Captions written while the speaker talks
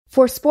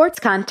For sports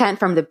content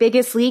from the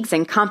biggest leagues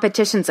and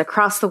competitions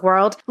across the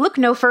world, look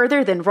no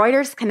further than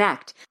Reuters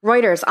Connect,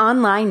 Reuters'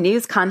 online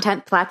news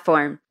content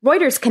platform.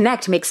 Reuters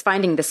Connect makes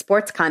finding the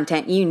sports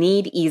content you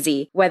need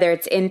easy, whether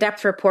it's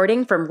in-depth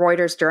reporting from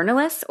Reuters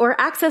journalists or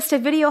access to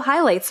video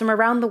highlights from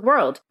around the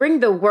world.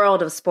 Bring the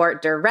world of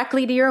sport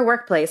directly to your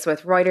workplace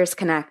with Reuters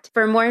Connect.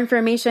 For more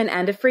information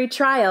and a free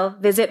trial,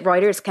 visit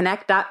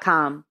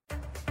ReutersConnect.com.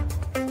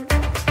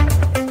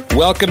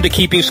 Welcome to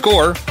Keeping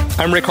Score.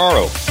 I'm Rick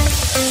Horrow.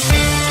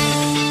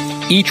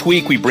 Each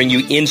week we bring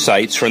you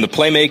insights from the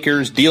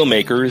playmakers, deal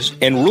makers,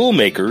 and rule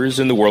makers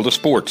in the world of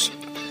sports.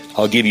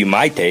 I'll give you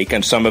my take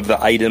on some of the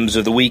items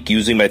of the week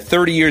using my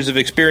 30 years of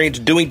experience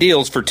doing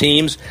deals for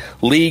teams,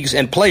 leagues,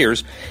 and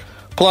players.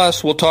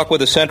 Plus, we'll talk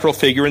with a central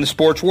figure in the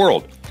sports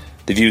world.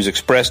 The views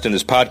expressed in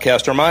this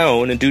podcast are my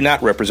own and do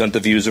not represent the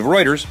views of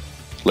Reuters.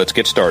 Let's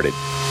get started.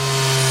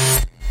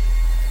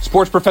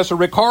 Sports professor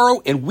Rick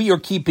Horrow, and we are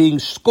keeping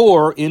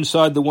score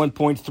inside the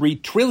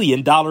 $1.3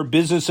 trillion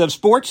business of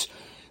sports.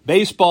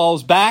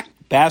 Baseball's back,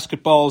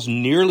 basketball's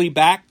nearly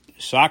back,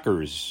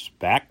 soccer's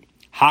back,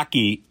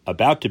 hockey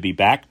about to be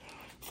back,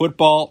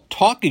 football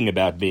talking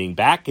about being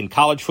back, and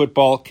college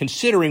football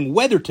considering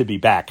whether to be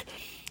back.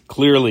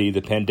 Clearly,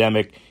 the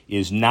pandemic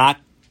is not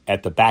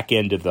at the back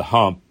end of the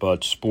hump,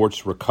 but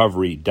sports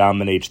recovery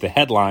dominates the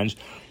headlines,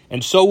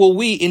 and so will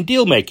we in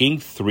deal-making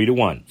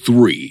 3-1.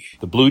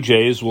 The Blue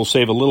Jays will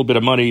save a little bit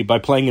of money by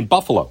playing in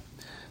Buffalo.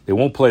 They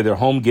won't play their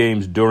home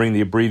games during the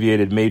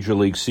abbreviated Major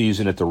League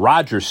season at the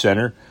Rogers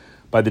Center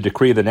by the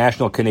decree of the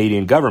National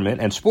Canadian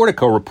Government, and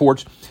Sportico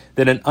reports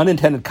that an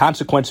unintended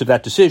consequence of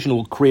that decision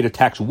will create a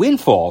tax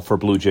windfall for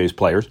Blue Jays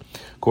players,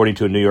 according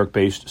to a New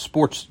York-based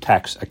sports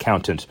tax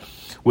accountant.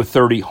 With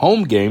 30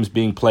 home games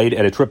being played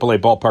at a AAA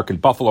ballpark in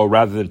Buffalo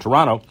rather than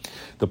Toronto,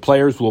 the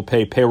players will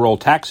pay payroll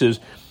taxes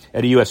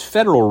at a U.S.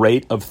 federal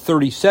rate of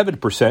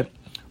 37%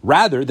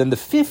 rather than the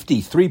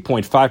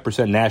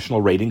 53.5%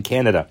 national rate in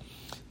Canada.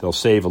 They'll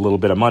save a little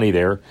bit of money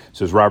there,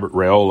 says Robert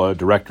Raiola,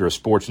 Director of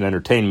Sports and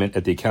Entertainment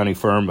at the accounting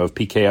firm of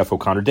PKF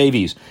O'Connor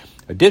Davies.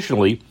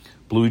 Additionally,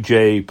 Blue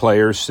Jay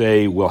players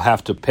say we'll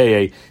have to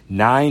pay a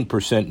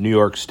 9% New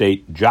York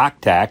State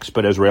jock tax,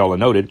 but as Raiola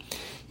noted,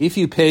 if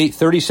you pay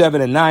 37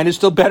 and 9, it's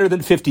still better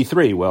than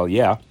 53. Well,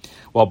 yeah.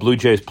 While Blue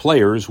Jays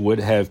players would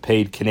have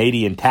paid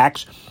Canadian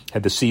tax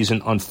had the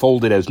season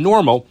unfolded as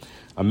normal,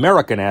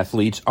 American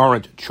athletes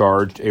aren't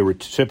charged a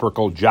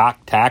reciprocal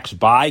jock tax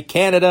by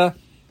Canada.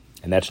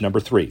 And that's number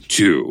 3.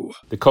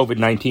 The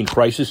COVID-19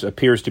 crisis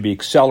appears to be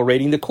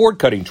accelerating the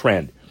cord-cutting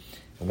trend.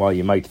 And while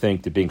you might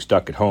think that being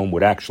stuck at home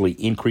would actually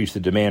increase the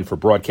demand for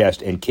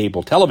broadcast and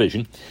cable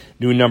television,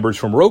 new numbers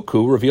from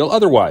Roku reveal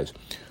otherwise.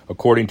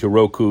 According to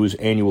Roku's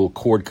annual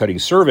cord-cutting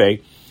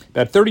survey,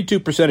 about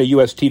 32% of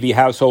U.S. TV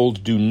households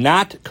do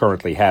not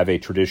currently have a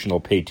traditional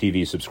pay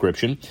TV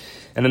subscription,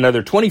 and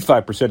another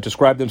 25%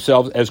 describe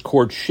themselves as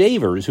cord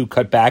shavers who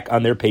cut back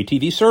on their pay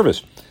TV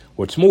service.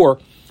 What's more,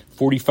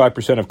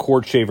 45% of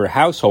cord shaver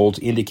households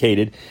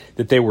indicated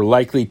that they were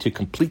likely to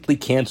completely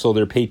cancel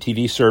their pay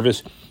TV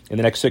service in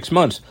the next 6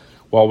 months.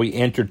 While we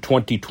entered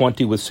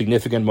 2020 with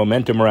significant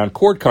momentum around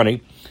cord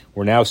cutting,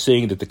 we're now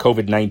seeing that the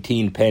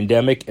COVID-19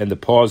 pandemic and the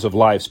pause of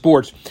live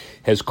sports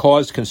has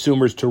caused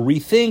consumers to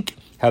rethink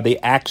how they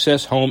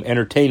access home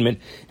entertainment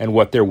and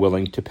what they're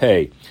willing to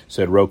pay,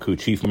 said Roku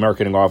Chief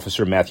Marketing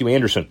Officer Matthew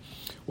Anderson.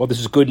 While this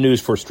is good news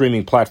for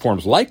streaming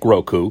platforms like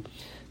Roku,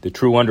 the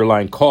true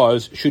underlying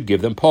cause should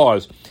give them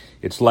pause.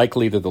 It's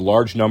likely that the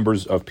large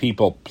numbers of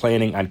people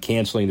planning on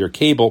canceling their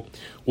cable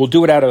will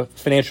do it out of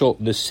financial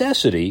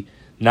necessity,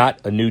 not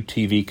a new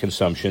TV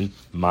consumption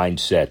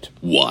mindset.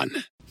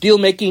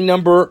 Deal-making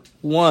number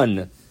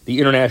 1. The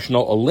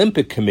International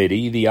Olympic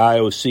Committee, the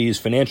IOC's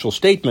financial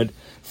statement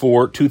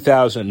for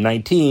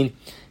 2019,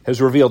 has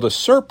revealed a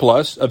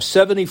surplus of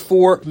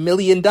 $74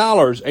 million,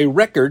 a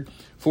record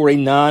for a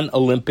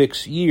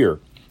non-Olympics year.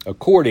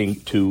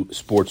 According to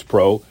Sports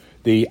Pro,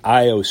 the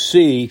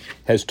IOC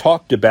has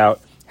talked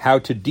about how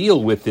to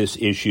deal with this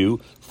issue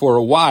for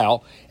a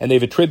while, and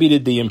they've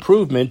attributed the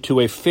improvement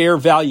to a fair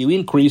value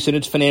increase in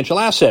its financial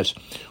assets,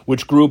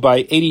 which grew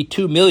by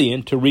 $82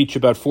 million to reach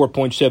about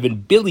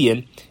 $4.7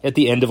 billion at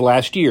the end of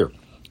last year.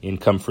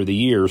 Income for the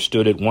year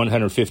stood at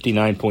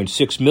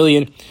 $159.6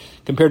 million,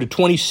 compared to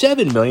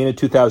 $27 million in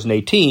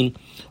 2018,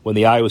 when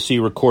the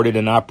IOC recorded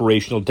an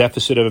operational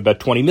deficit of about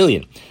 $20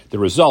 million. The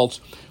results,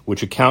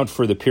 which account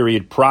for the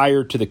period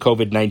prior to the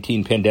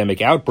COVID-19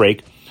 pandemic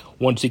outbreak,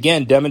 once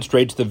again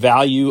demonstrates the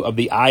value of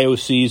the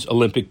IOC's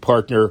Olympic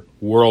Partner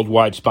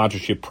Worldwide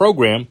Sponsorship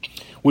Program,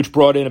 which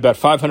brought in about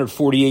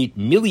 $548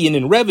 million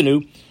in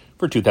revenue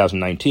for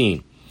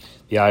 2019.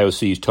 The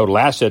IOC's total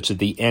assets at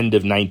the end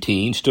of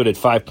 19 stood at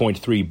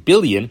 $5.3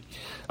 billion,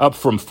 up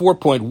from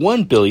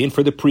 $4.1 billion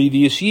for the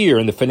previous year,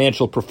 and the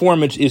financial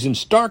performance is in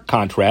stark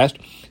contrast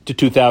to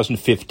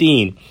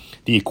 2015,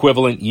 the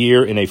equivalent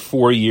year in a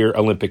 4-year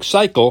Olympic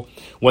cycle,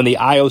 when the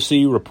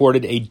IOC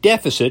reported a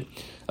deficit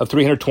of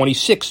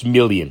 $326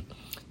 million.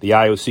 The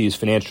IOC's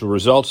financial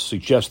results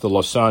suggest the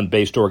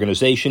Lausanne-based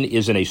organization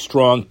is in a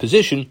strong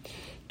position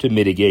to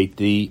mitigate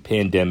the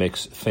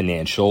pandemic's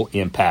financial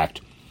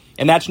impact.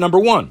 And that's number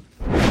one.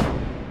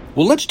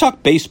 Well, let's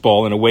talk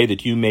baseball in a way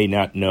that you may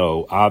not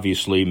know.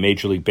 Obviously,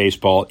 Major League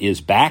Baseball is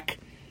back,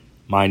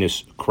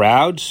 minus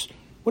crowds.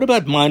 What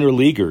about minor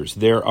leaguers?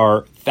 There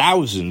are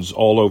thousands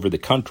all over the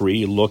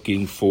country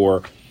looking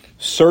for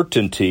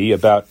certainty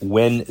about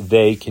when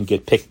they can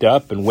get picked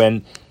up and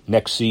when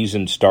next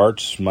season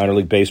starts. Minor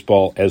League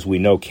Baseball, as we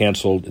know,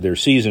 canceled their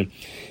season.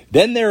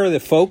 Then there are the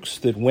folks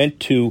that went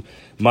to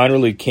minor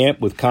league camp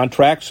with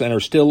contracts and are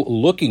still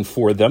looking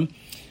for them.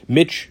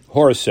 Mitch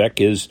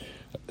Horacek is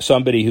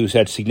somebody who's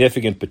had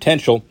significant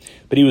potential,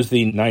 but he was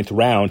the 9th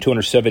round,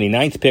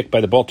 279th pick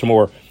by the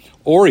Baltimore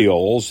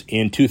Orioles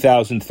in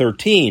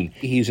 2013.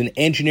 He's an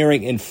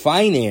engineering and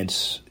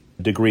finance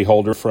degree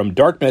holder from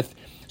Dartmouth,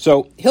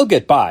 so he'll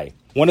get by.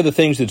 One of the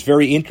things that's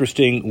very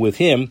interesting with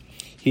him,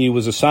 he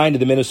was assigned to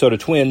the Minnesota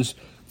Twins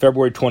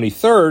February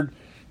 23rd,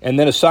 and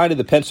then assigned to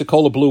the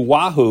Pensacola Blue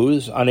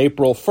Wahoos on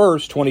April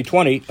 1st,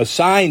 2020.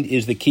 Assigned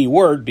is the key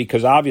word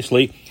because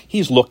obviously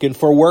he's looking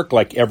for work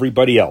like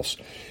everybody else.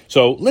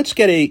 So let's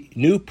get a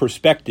new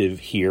perspective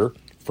here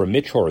from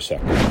Mitch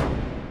Horacek.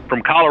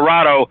 From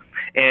Colorado,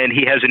 and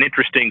he has an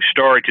interesting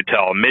story to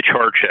tell. Mitch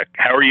Horacek,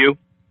 how are you?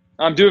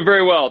 I'm doing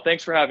very well.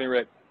 Thanks for having me,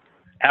 Rick.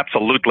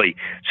 Absolutely.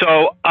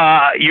 So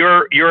are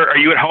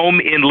you at home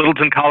in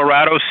Littleton,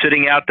 Colorado,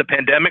 sitting out the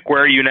pandemic?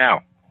 Where are you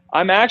now?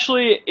 I'm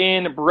actually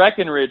in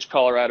Breckenridge,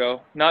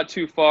 Colorado, not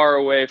too far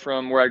away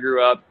from where I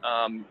grew up.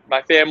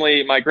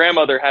 My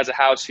grandmother has a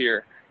house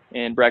here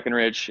in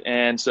Breckenridge,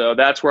 and so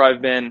that's where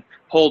I've been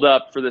holed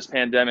up for this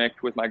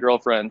pandemic with my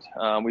girlfriend.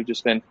 We've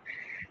just been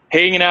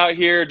hanging out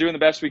here, doing the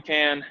best we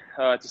can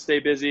to stay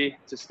busy,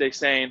 to stay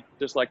sane,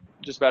 just like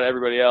just about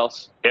everybody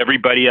else.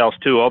 Everybody else,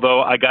 too,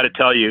 although I got to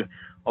tell you,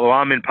 although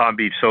I'm in Palm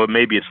Beach, so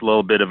maybe it's a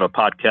little bit of a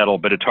pot kettle,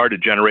 but it's hard to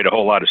generate a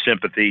whole lot of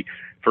sympathy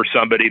for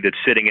somebody that's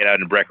sitting it out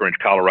in Breckenridge,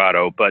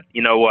 Colorado. But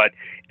you know what?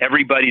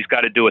 Everybody's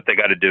got to do what they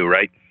got to do,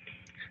 right?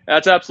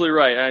 That's absolutely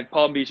right. And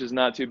Palm Beach is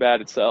not too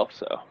bad itself.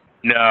 So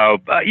no,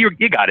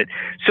 you got it.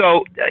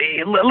 So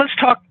let's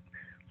talk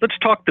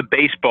the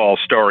baseball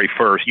story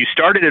first. You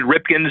started at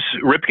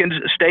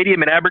Ripken's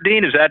Stadium in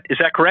Aberdeen. Is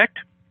that correct?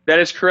 That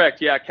is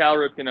correct. Yeah, Cal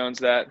Ripken owns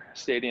that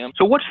stadium.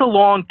 So what's the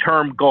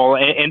long-term goal?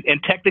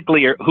 And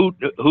technically, who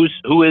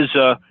is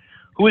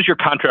your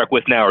contract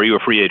with now? Are you a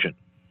free agent?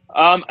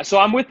 So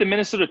I'm with the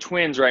Minnesota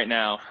Twins right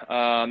now.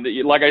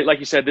 Like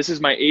you said, this is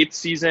my 8th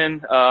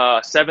season,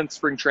 7th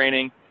spring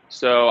training.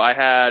 So I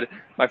had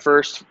my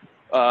first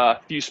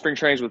few spring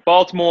trainings with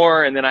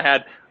Baltimore, and then I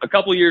had a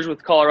couple years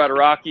with Colorado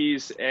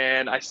Rockies,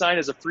 and I signed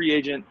as a free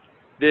agent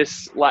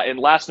in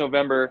last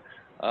November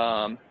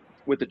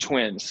with the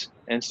Twins.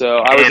 And so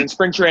I was in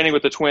spring training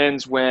with the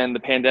Twins when the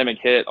pandemic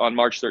hit on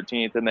March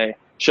 13th, and they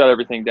shut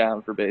everything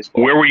down for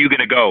baseball. Where were you going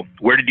to go?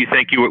 Where did you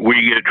think were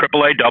you going to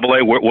AAA,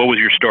 AA? What was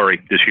your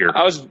story this year?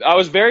 I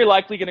was very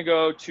likely going to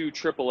go to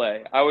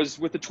AAA. I was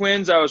with the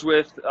Twins. I was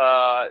with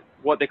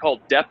what they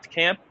call depth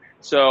camp.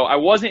 So I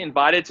wasn't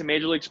invited to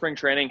Major League spring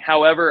training.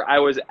 However, I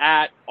was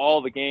at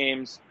all the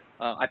games.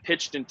 I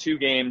pitched in 2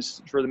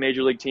 games for the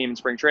Major League team in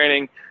spring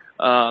training.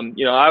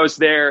 I was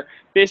there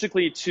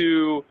basically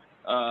to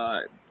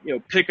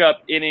pick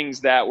up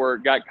innings that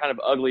got kind of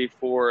ugly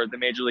for the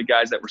Major League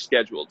guys that were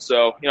scheduled.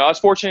 So, I was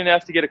fortunate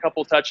enough to get a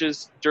couple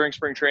touches during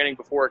spring training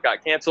before it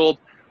got canceled.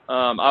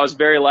 I was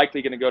very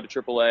likely going to go to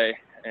AAA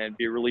and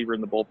be a reliever in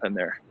the bullpen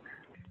there.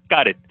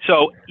 Got it.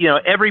 So,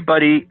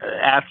 everybody,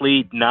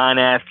 athlete,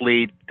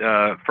 non-athlete,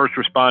 first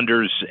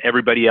responders,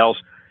 everybody else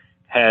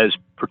has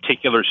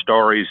particular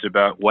stories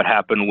about what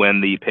happened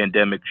when the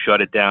pandemic shut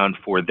it down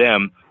for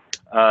them.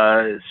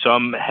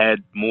 Some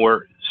had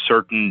more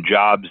certain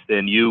jobs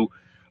than you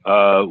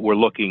were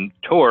looking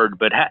toward.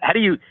 But how do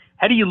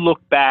you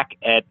look back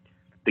at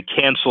the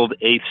canceled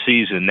 8th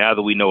season now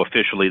that we know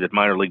officially that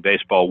minor league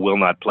baseball will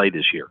not play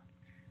this year?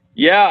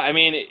 Yeah, I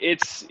mean,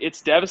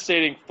 it's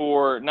devastating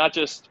for not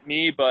just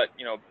me, but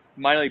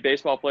minor league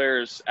baseball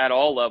players at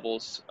all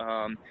levels.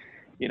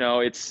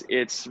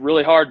 It's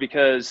really hard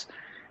because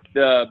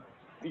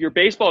your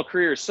baseball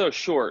career is so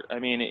short. I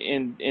mean,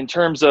 in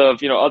terms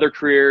of other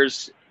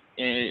careers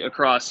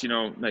across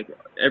like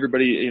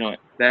everybody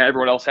that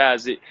everyone else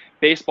has,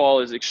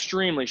 baseball is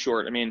extremely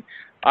short. I mean,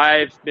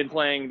 I've been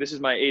playing. This is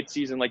my 8th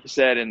season, like you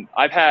said, and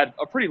I've had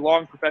a pretty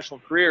long professional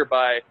career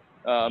by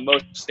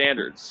most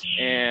standards,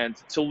 and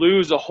to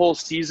lose a whole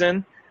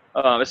season,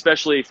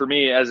 especially for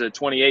me as a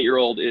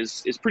 28-year-old,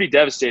 is pretty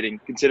devastating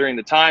considering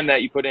the time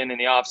that you put in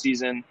the off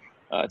season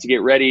to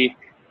get ready.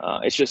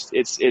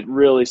 It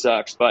really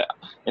sucks,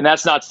 and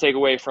that's not to take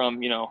away from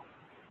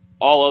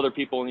all other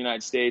people in the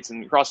United States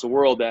and across the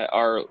world that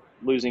are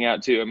losing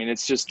out too. I mean,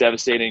 it's just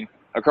devastating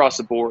across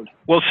the board.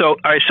 Well, all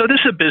right, so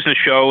this is a business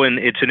show, and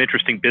it's an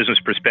interesting business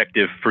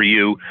perspective for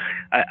you.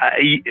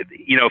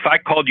 If I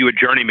called you a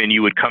journeyman,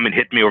 you would come and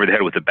hit me over the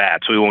head with a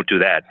bat, so we won't do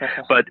that.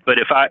 But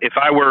if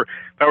I were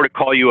to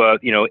call you a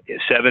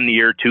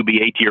 7-year,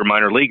 2B, 8-year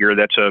minor leaguer,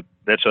 that's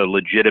a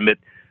legitimate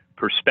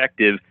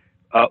perspective.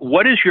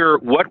 What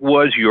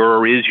was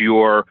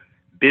your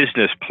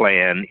business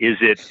plan? Is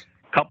it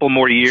couple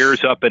more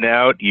years up and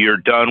out, you're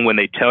done when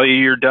they tell you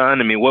you're done?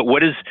 I mean,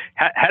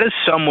 how does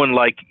someone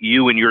like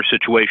you in your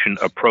situation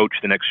approach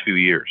the next few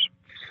years?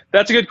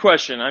 That's a good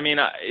question. I mean,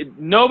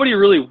 nobody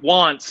really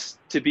wants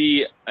to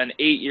be an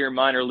 8-year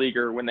minor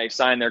leaguer when they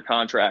sign their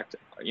contract,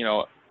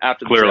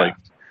 after the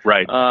draft.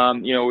 Right.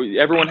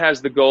 Everyone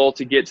has the goal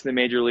to get to the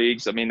major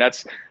leagues. I mean,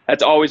 that's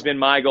always been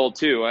my goal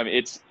too. I mean,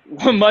 it's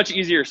much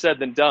easier said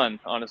than done,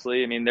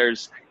 honestly. I mean,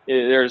 there's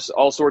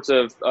all sorts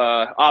of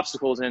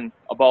obstacles in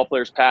a ball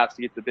player's path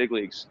to get to the big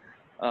leagues.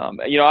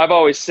 I've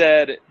always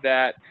said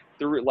that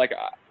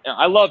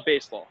I love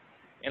baseball,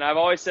 and I've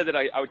always said that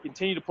I would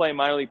continue to play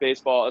minor league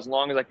baseball as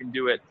long as I can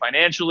do it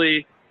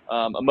financially,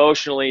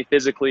 emotionally,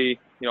 physically,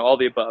 all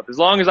the above. As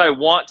long as I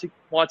want to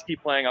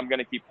keep playing, I'm going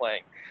to keep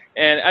playing.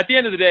 And at the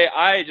end of the day,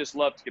 I just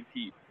love to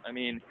compete. I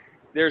mean,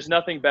 there's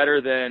nothing better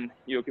than,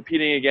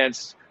 competing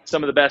against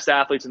some of the best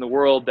athletes in the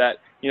world that,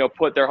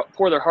 pour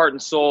their heart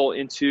and soul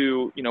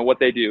into, what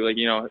they do. Like,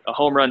 a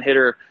home run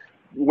hitter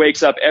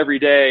wakes up every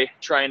day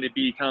trying to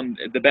become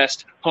the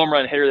best home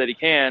run hitter that he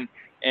can.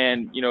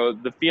 And,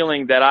 the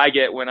feeling that I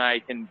get when I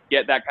can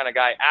get that kind of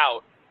guy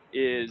out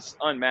is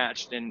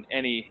unmatched in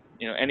any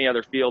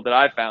other field that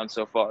I've found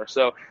so far.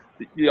 So,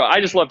 I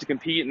just love to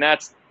compete, and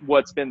that's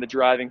what's been the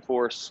driving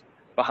force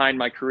behind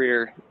my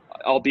career,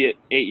 albeit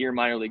 8-year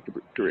minor league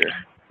career.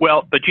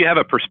 Well, but you have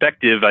a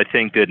perspective, I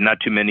think, that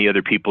not too many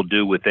other people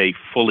do with a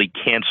fully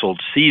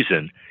canceled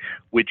season,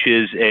 which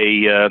is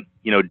a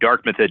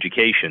Dartmouth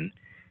education.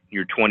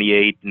 You're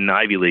 28 and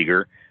Ivy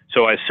Leaguer.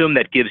 So I assume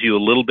that gives you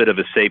a little bit of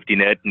a safety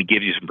net and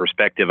gives you some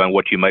perspective on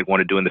what you might want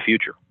to do in the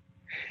future.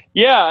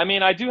 Yeah, I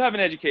mean, I do have an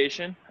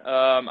education.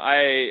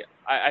 I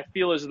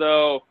feel as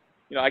though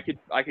I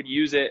could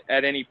use it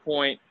at any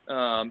point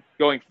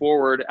going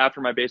forward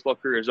after my baseball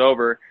career is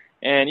over.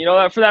 And,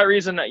 for that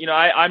reason,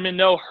 I'm in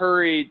no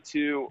hurry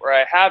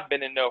I have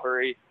been in no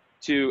hurry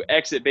to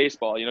exit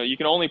baseball. You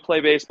can only play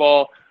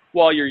baseball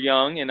while you're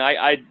young. And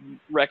I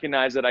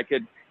recognize that I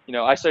could,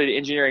 I studied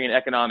engineering and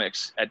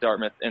economics at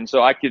Dartmouth. And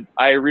so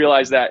I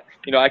realized that,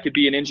 I could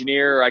be an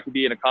engineer, or I could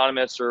be an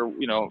economist, or,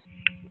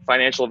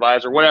 financial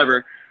advisor,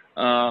 whatever,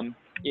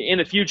 in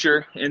the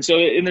future. And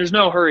there's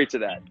no hurry to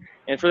that.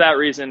 And for that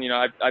reason,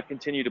 I've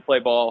continued to play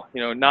ball,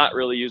 not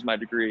really use my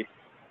degree.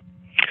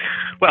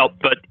 Well,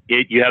 but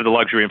you have the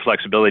luxury and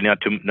flexibility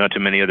not too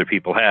many other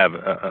people have,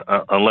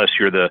 unless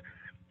you're the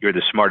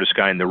smartest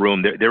guy in the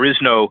room. There is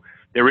no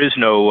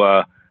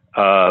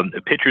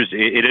pitchers.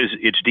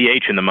 It's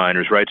DH in the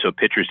minors, right? So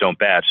pitchers don't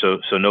bat. So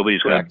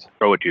nobody's going to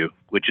throw at you,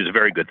 which is a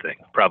very good thing,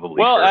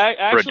 probably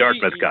for a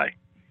Dartmouth guy.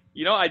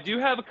 I do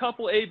have a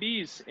couple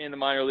ABs in the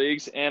minor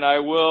leagues, and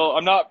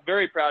I'm not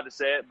very proud to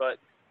say it, but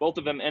both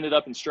of them ended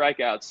up in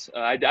strikeouts.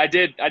 I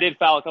did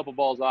foul a couple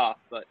balls off,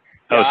 but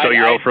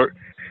you're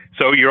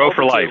 0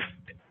 for life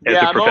as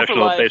a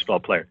professional baseball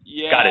player.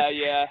 Yeah, got it.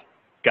 Yeah.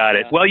 Got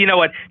it. Well, you know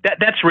what?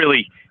 That's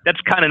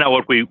kind of not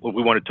what we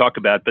want to talk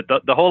about. But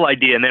the whole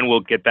idea, and then we'll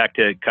get back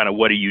to kind of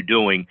what are you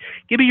doing.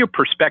 Give me your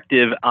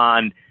perspective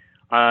on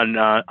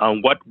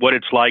what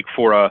it's like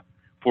for a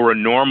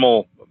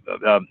normal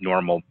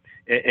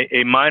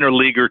a minor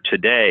leaguer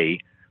today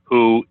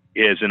who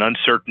is an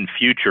uncertain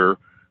future,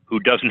 who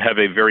doesn't have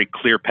a very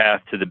clear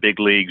path to the big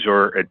leagues,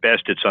 or at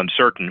best it's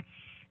uncertain,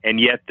 and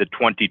yet the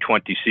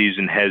 2020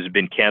 season has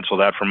been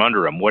canceled out from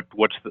under him.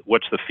 What's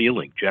the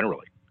feeling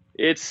generally?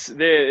 There's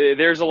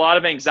a lot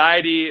of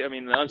anxiety. I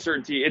mean, the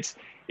uncertainty.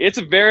 It's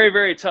a very,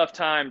 very tough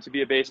time to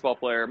be a baseball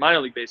player,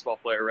 minor league baseball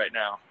player right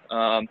now,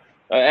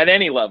 at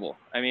any level.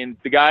 I mean,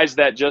 the guys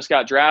that just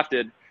got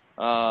drafted,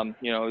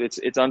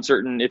 it's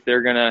uncertain if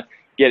they're gonna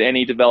get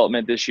any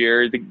development this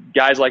year. The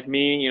guys like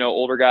me,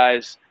 older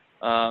guys,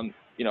 I'm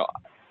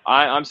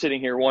sitting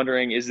here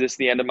wondering, is this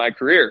the end of my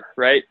career,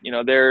 right?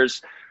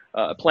 There's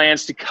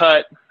plans to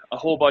cut a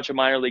whole bunch of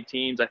minor league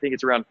teams. I think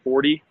it's around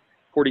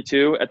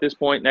 42 at this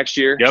point next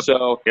year. Yep.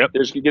 So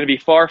there's going to be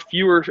far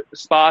fewer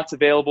spots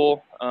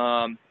available.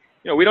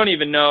 We don't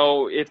even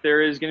know if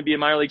there is going to be a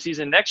minor league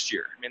season next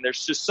year. I mean,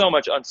 there's just so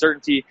much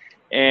uncertainty.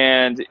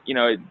 And,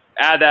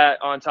 add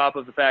that on top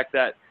of the fact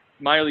that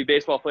minor league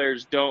baseball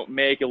players don't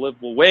make a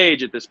livable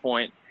wage at this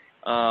point.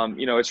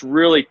 It's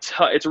really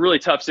it's a really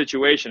tough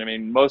situation. I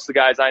mean, most of the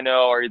guys I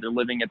know are either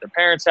living at their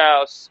parents'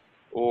 house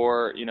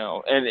or,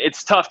 and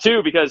it's tough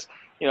too because,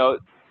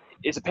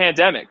 it's a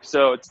pandemic.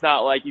 So it's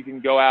not like you can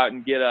go out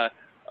and get a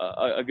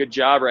good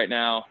job right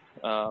now,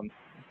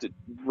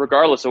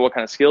 regardless of what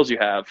kind of skills you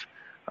have.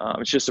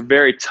 It's just a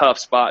very tough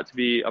spot to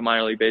be a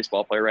minor league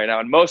baseball player right now.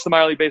 And most of the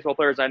minor league baseball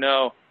players I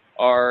know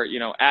are,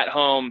 at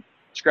home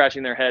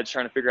scratching their heads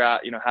trying to figure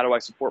out, how do I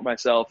support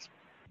myself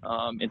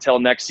until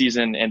next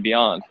season and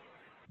beyond.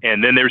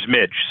 And then there's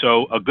Mitch.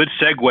 So a good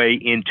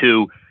segue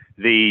into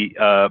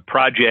the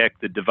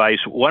project, the device.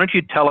 Why don't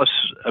you tell us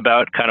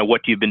about kind of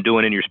what you've been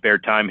doing in your spare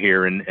time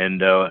here and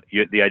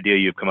the idea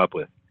you've come up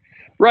with?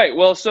 Right.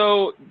 Well,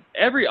 so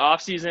every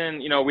off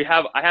season,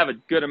 I have a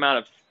good amount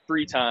of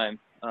free time.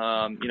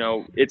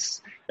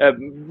 It's a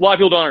lot of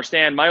people don't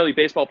understand minor league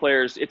baseball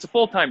players. It's a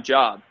full-time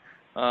job.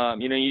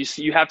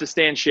 You have to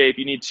stay in shape.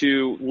 You need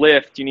to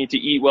lift. You need to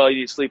eat well. You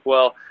need to sleep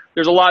well.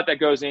 There's a lot that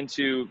goes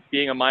into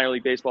being a minor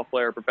league baseball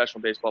player, a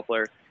professional baseball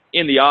player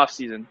in the off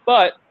season.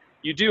 But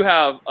you do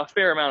have a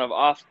fair amount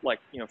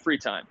of free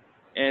time.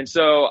 And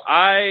so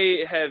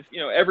I have,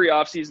 every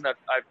off season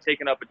I've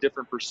taken up a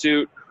different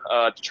pursuit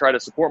to try to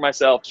support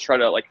myself, to try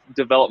to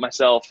develop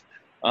myself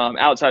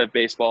outside of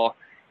baseball.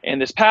 And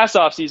this past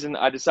off season,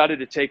 I decided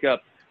to take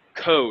up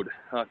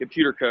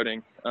computer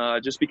coding,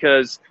 just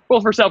because,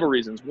 for several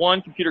reasons.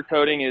 One, computer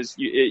coding is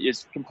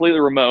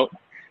completely remote.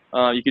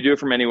 You can do it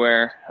from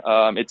anywhere.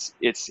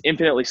 It's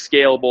infinitely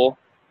scalable.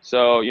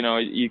 So,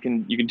 you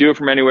can do it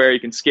from anywhere. You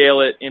can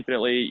scale it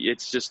infinitely.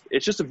 It's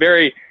just a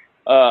very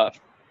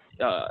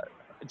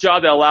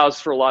job that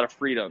allows for a lot of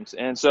freedoms.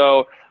 And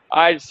so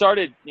I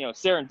started,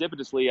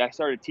 serendipitously, I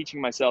started teaching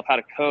myself how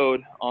to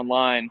code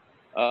online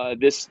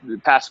this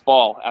past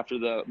fall after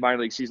the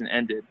minor league season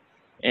ended.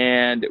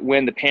 And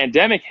when the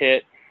pandemic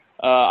hit,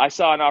 I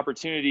saw an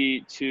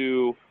opportunity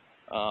to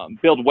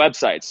build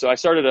websites. So I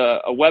started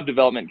a web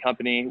development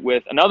company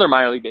with another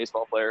minor league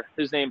baseball player.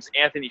 His name's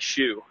Anthony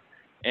Hsu,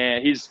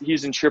 and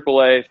he's in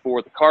AAA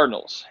for the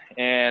Cardinals.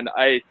 And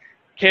I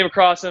came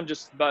across him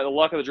just by the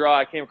luck of the draw.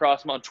 I came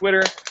across him on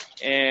Twitter,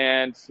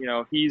 and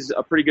he's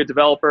a pretty good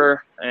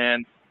developer.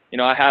 And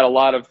I had a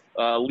lot of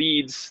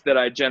leads that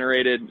I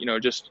generated,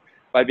 just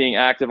by being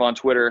active on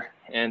Twitter.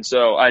 And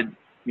so I,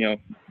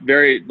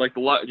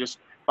 just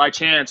by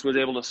chance was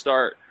able to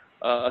start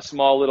a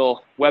small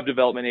little web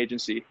development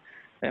agency,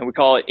 and we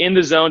call it In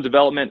the Zone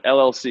Development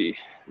LLC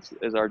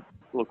is our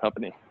little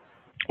company.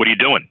 What are you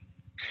doing?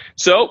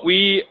 So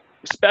we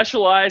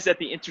specialize at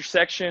the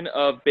intersection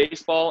of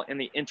baseball and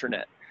the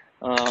internet.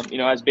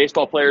 As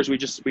baseball players,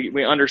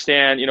 we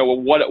understand,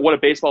 what a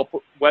baseball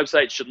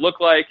website should look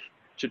like,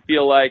 should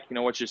feel like,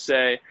 what you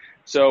say.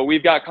 So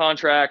we've got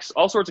contracts,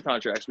 all sorts of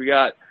contracts. We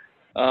got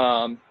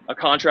a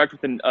contract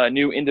with a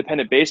new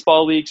independent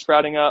baseball league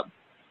sprouting up.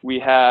 We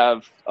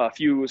have a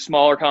few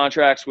smaller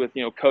contracts with,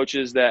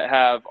 coaches that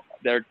have,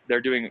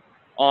 they're doing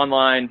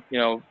online,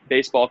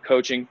 baseball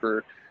coaching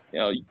for,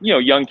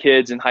 young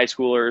kids and high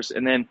schoolers.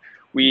 And then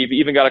we've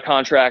even got a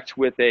contract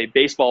with a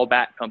baseball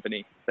bat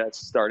company that's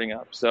starting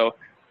up. So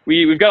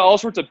we've got all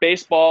sorts of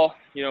baseball,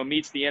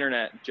 meets the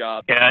internet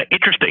job.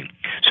 Interesting.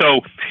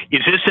 So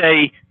is this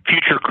a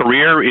future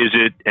career? Is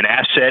it an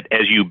asset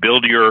as you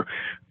build your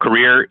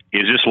career?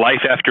 Is this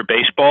life after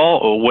baseball,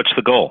 or what's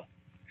the goal?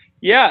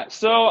 Yeah.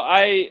 So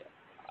I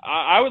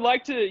would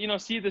like to,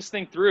 see this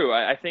thing through.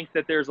 I think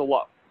that there's a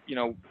lot,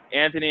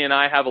 Anthony and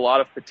I have a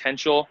lot of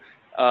potential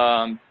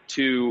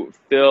to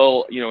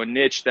fill, a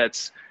niche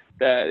that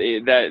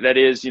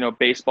is,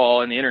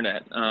 baseball and the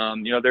internet.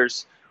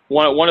 There's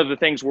one of the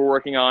things we're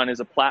working on is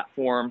a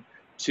platform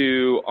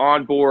to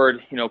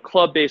onboard,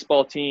 club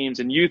baseball teams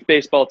and youth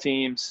baseball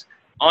teams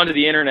onto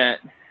the internet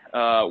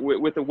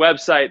with a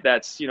website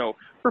that's,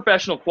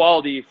 professional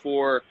quality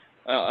for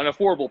an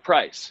affordable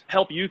price.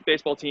 Help youth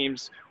baseball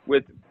teams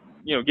with,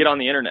 get on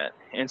the internet.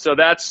 And so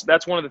that's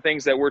one of the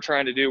things that we're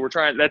trying to do.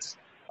 That's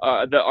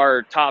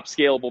our top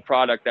scalable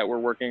product that we're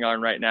working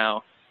on right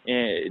now,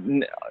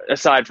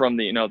 aside from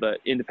the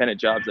independent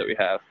jobs that we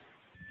have.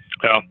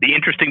 Well, the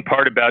interesting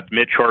part about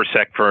Mitch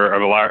Horacek, for a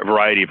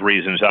variety of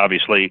reasons,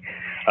 obviously,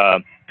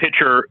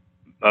 pitcher,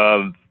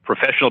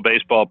 professional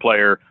baseball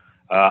player,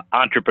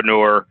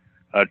 entrepreneur,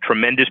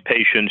 tremendous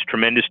patience,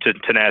 tremendous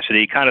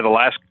tenacity. Kind of the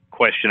last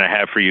question I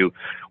have for you: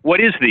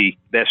 what is the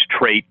best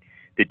trait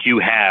that you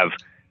have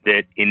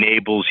that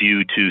enables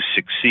you to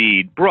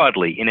succeed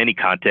broadly in any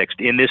context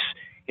in this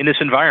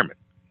environment?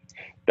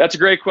 That's a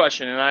great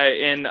question,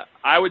 and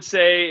I would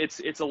say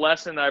it's a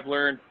lesson that I've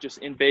learned just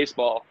in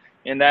baseball,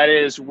 and that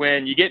is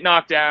when you get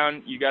knocked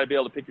down, you got to be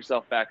able to pick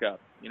yourself back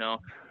up.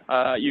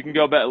 You can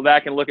go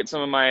back and look at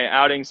some of my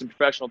outings in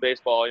professional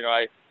baseball.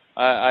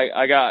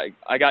 I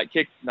got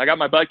kicked, I got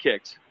my butt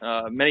kicked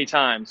many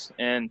times,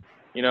 and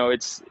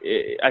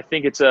I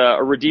think it's a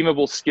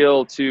redeemable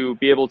skill to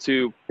be able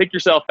to pick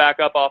yourself back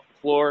up off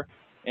the floor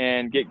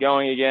and get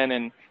going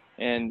again,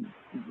 and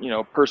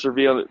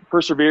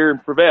persevere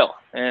and prevail.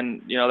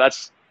 And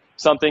that's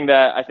something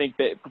that I think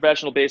that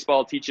professional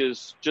baseball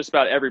teaches just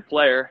about every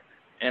player.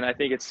 And I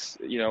think it's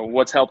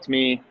what's helped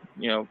me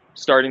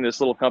starting this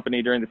little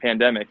company during the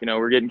pandemic.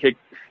 We're getting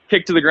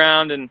kicked to the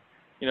ground, and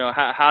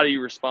how do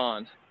you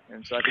respond?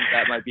 And so I think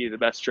that might be the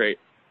best trait.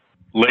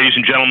 Ladies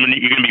and gentlemen,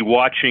 you're going to be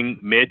watching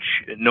Mitch,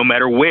 no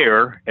matter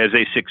where, as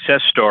a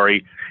success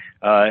story.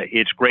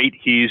 It's great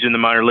he's in the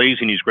minor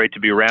leagues, and he's great to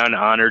be around.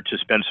 Honored to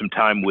spend some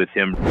time with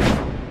him.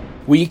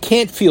 Well, you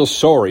can't feel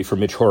sorry for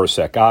Mitch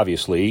Horacek,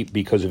 obviously,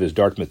 because of his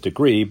Dartmouth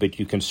degree, but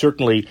you can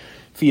certainly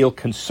feel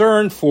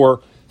concern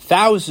for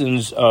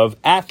thousands of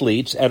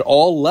athletes at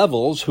all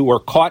levels who are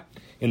caught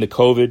in the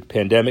COVID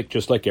pandemic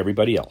just like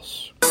everybody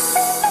else.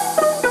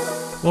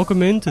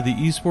 Welcome into the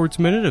Esports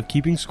Minute of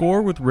Keeping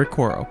Score with Rick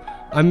Coro.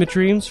 I'm Mitch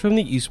Reams from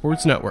the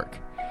Esports Network.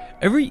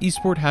 Every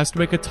esport has to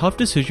make a tough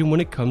decision when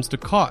it comes to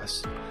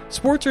costs.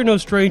 Sports are no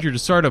stranger to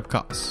startup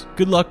costs.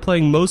 Good luck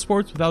playing most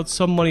sports without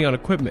some money on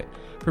equipment.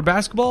 For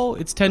basketball,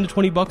 it's $10 to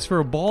 $20 for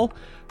a ball.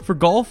 For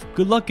golf,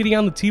 good luck getting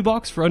on the tee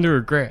box for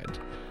under $1,000.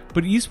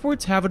 But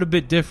esports have it a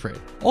bit different.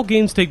 All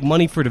games take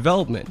money for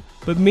development,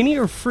 but many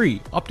are free,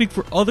 opting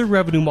for other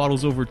revenue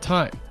models over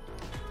time.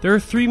 There are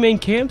 3 main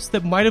camps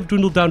that might have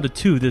dwindled down to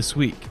 2 this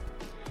week.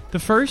 The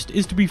first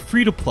is to be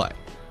free to play.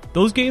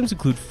 Those games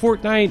include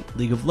Fortnite,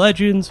 League of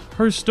Legends,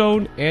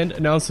 Hearthstone, and,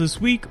 announced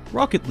this week,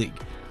 Rocket League.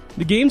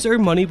 The games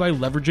earn money by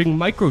leveraging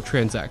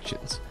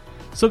microtransactions.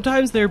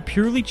 Sometimes there are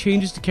purely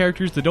changes to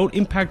characters that don't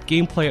impact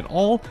gameplay at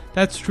all.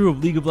 That's true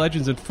of League of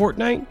Legends and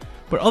Fortnite.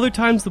 But other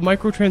times the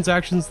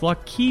microtransactions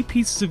lock key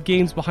pieces of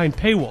games behind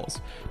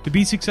paywalls. To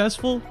be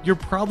successful, you're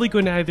probably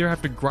going to either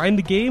have to grind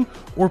the game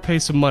or pay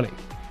some money.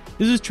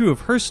 This is true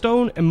of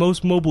Hearthstone and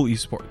most mobile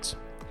esports.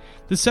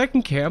 The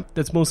second camp,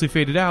 that's mostly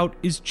faded out,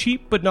 is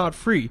cheap but not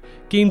free,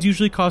 games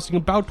usually costing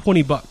about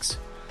 $20.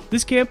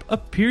 This camp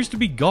appears to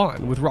be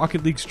gone with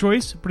Rocket League's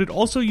choice, but it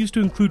also used to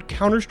include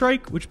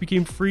Counter-Strike, which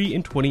became free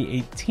in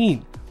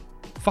 2018.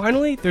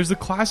 Finally, there's the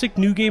classic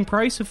new game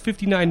price of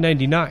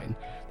 $59.99.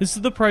 This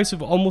is the price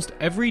of almost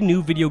every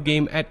new video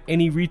game at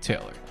any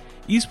retailer.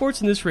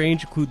 Esports in this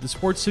range include the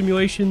sports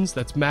simulations,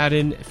 that's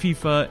Madden,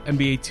 FIFA,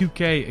 NBA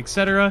 2K,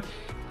 etc.,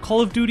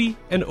 Call of Duty,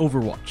 and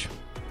Overwatch.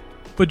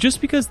 But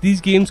just because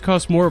these games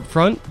cost more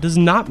upfront does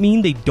not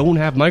mean they don't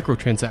have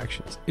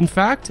microtransactions. In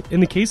fact, in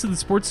the case of the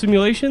sports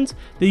simulations,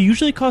 they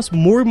usually cost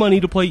more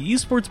money to play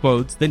esports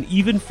modes than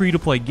even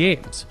free-to-play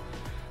games.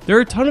 There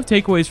are a ton of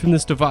takeaways from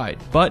this divide,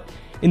 but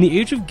in the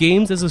age of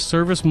games as a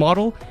service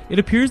model, it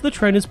appears the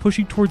trend is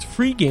pushing towards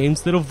free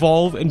games that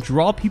evolve and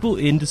draw people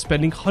into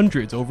spending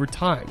hundreds over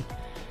time.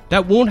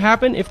 That won't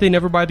happen if they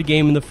never buy the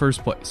game in the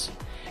first place.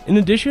 In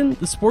addition,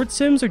 the sports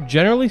sims are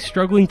generally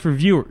struggling for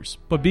viewers,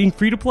 but being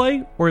free to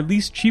play, or at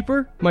least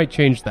cheaper, might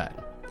change that.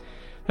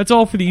 That's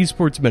all for the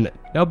Esports Minute.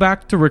 Now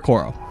back to Rick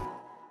Horrow.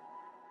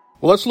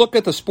 Well, let's look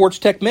at the Sports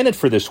Tech Minute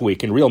for this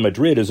week. And Real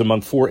Madrid is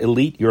among 4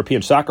 elite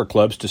European soccer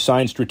clubs to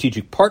sign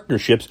strategic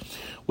partnerships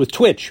with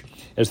Twitch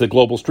as the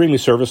global streaming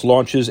service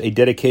launches a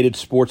dedicated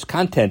sports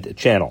content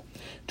channel.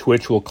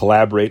 Twitch will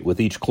collaborate with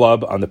each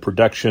club on the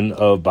production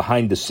of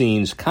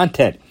behind-the-scenes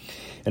content.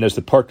 And as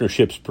the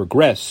partnerships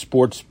progress,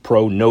 Sports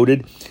Pro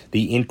noted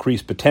the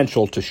increased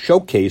potential to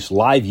showcase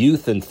live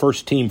youth and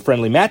first-team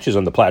friendly matches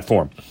on the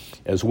platform,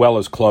 as well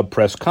as club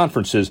press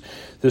conferences.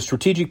 The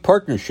strategic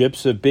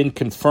partnerships have been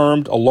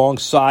confirmed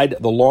alongside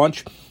the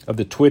launch of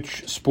the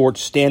Twitch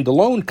Sports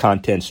standalone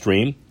content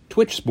stream,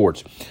 Twitch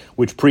Sports,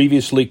 which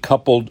previously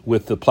coupled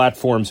with the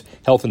platform's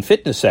health and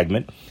fitness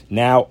segment,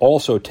 now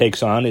also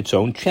takes on its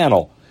own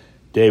channel.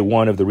 Day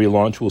one of the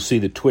relaunch will see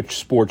the Twitch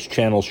Sports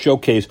channel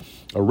showcase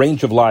a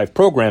range of live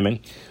programming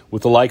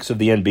with the likes of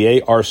the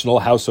NBA, Arsenal,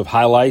 House of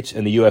Highlights,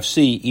 and the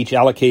UFC, each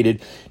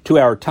allocated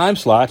 2-hour time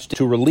slots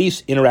to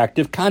release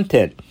interactive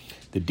content.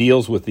 The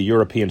deals with the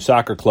European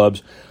soccer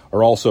clubs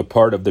are also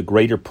part of the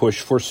greater push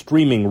for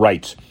streaming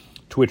rights.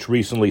 Twitch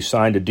recently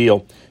signed a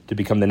deal to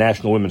become the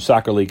National Women's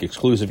Soccer League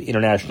exclusive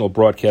international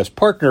broadcast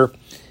partner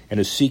and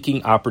is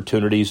seeking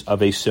opportunities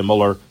of a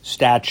similar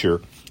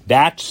stature.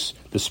 That's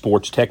the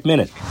Sports Tech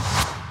Minute.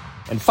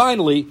 And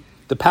finally,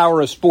 the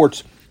Power of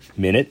Sports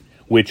Minute,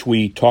 which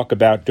we talk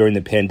about during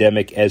the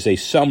pandemic as a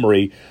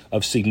summary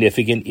of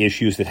significant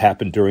issues that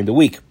happened during the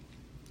week.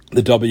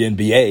 The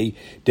WNBA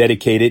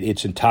dedicated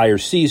its entire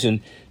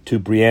season to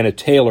Breonna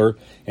Taylor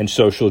and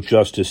social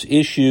justice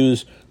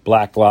issues,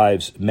 Black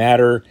Lives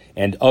Matter,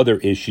 and other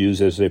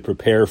issues as they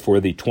prepare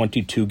for the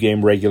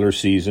 22-game regular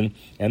season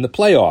and the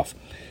playoff.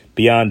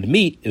 Beyond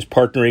Meat is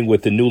partnering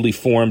with the newly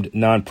formed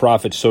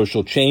nonprofit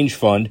Social Change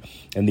Fund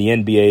and the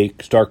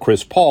NBA star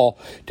Chris Paul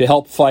to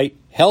help fight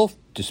health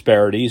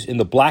disparities in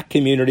the black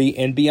community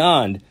and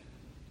beyond.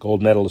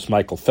 Gold medalist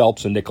Michael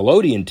Phelps and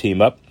Nickelodeon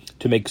team up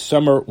to make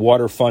summer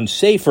water fun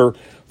safer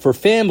for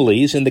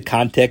families in the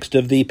context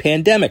of the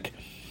pandemic.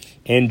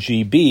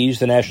 NGBs,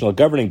 the national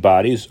governing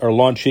bodies, are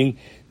launching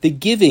the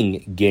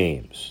Giving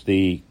Games,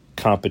 the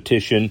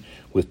competition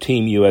with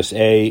Team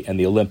USA and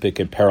the Olympic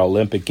and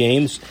Paralympic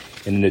Games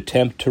in an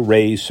attempt to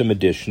raise some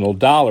additional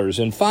dollars.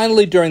 And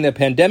finally, during the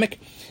pandemic,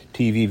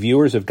 TV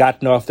viewers have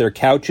gotten off their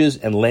couches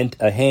and lent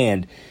a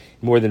hand.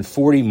 More than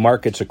 40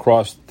 markets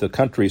across the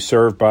country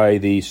served by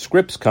the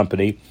Scripps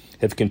Company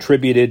have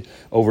contributed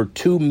over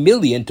 $2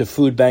 million to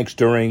food banks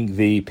during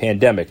the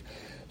pandemic.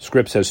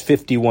 Scripps has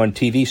 51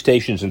 TV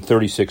stations in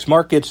 36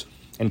 markets,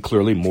 and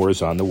clearly more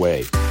is on the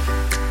way.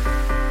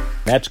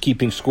 That's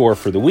keeping score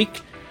for the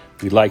week.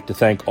 We'd like to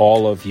thank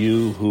all of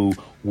you who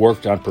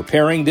worked on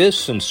preparing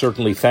this, and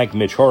certainly thank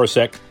Mitch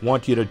Horacek.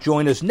 Want you to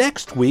join us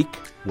next week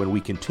when we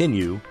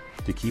continue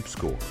to keep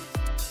score.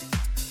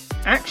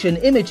 Action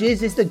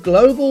Images is the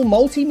global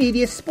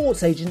multimedia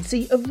sports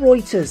agency of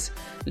Reuters.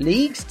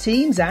 Leagues,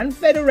 teams and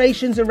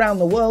federations around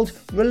the world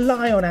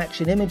rely on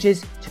Action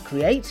Images to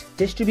create,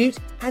 distribute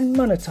and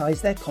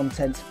monetize their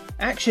content.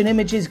 Action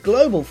Images'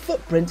 global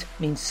footprint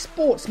means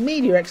sports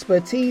media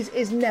expertise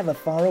is never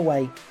far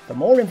away. For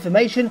more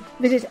information,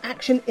 visit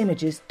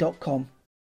actionimages.com.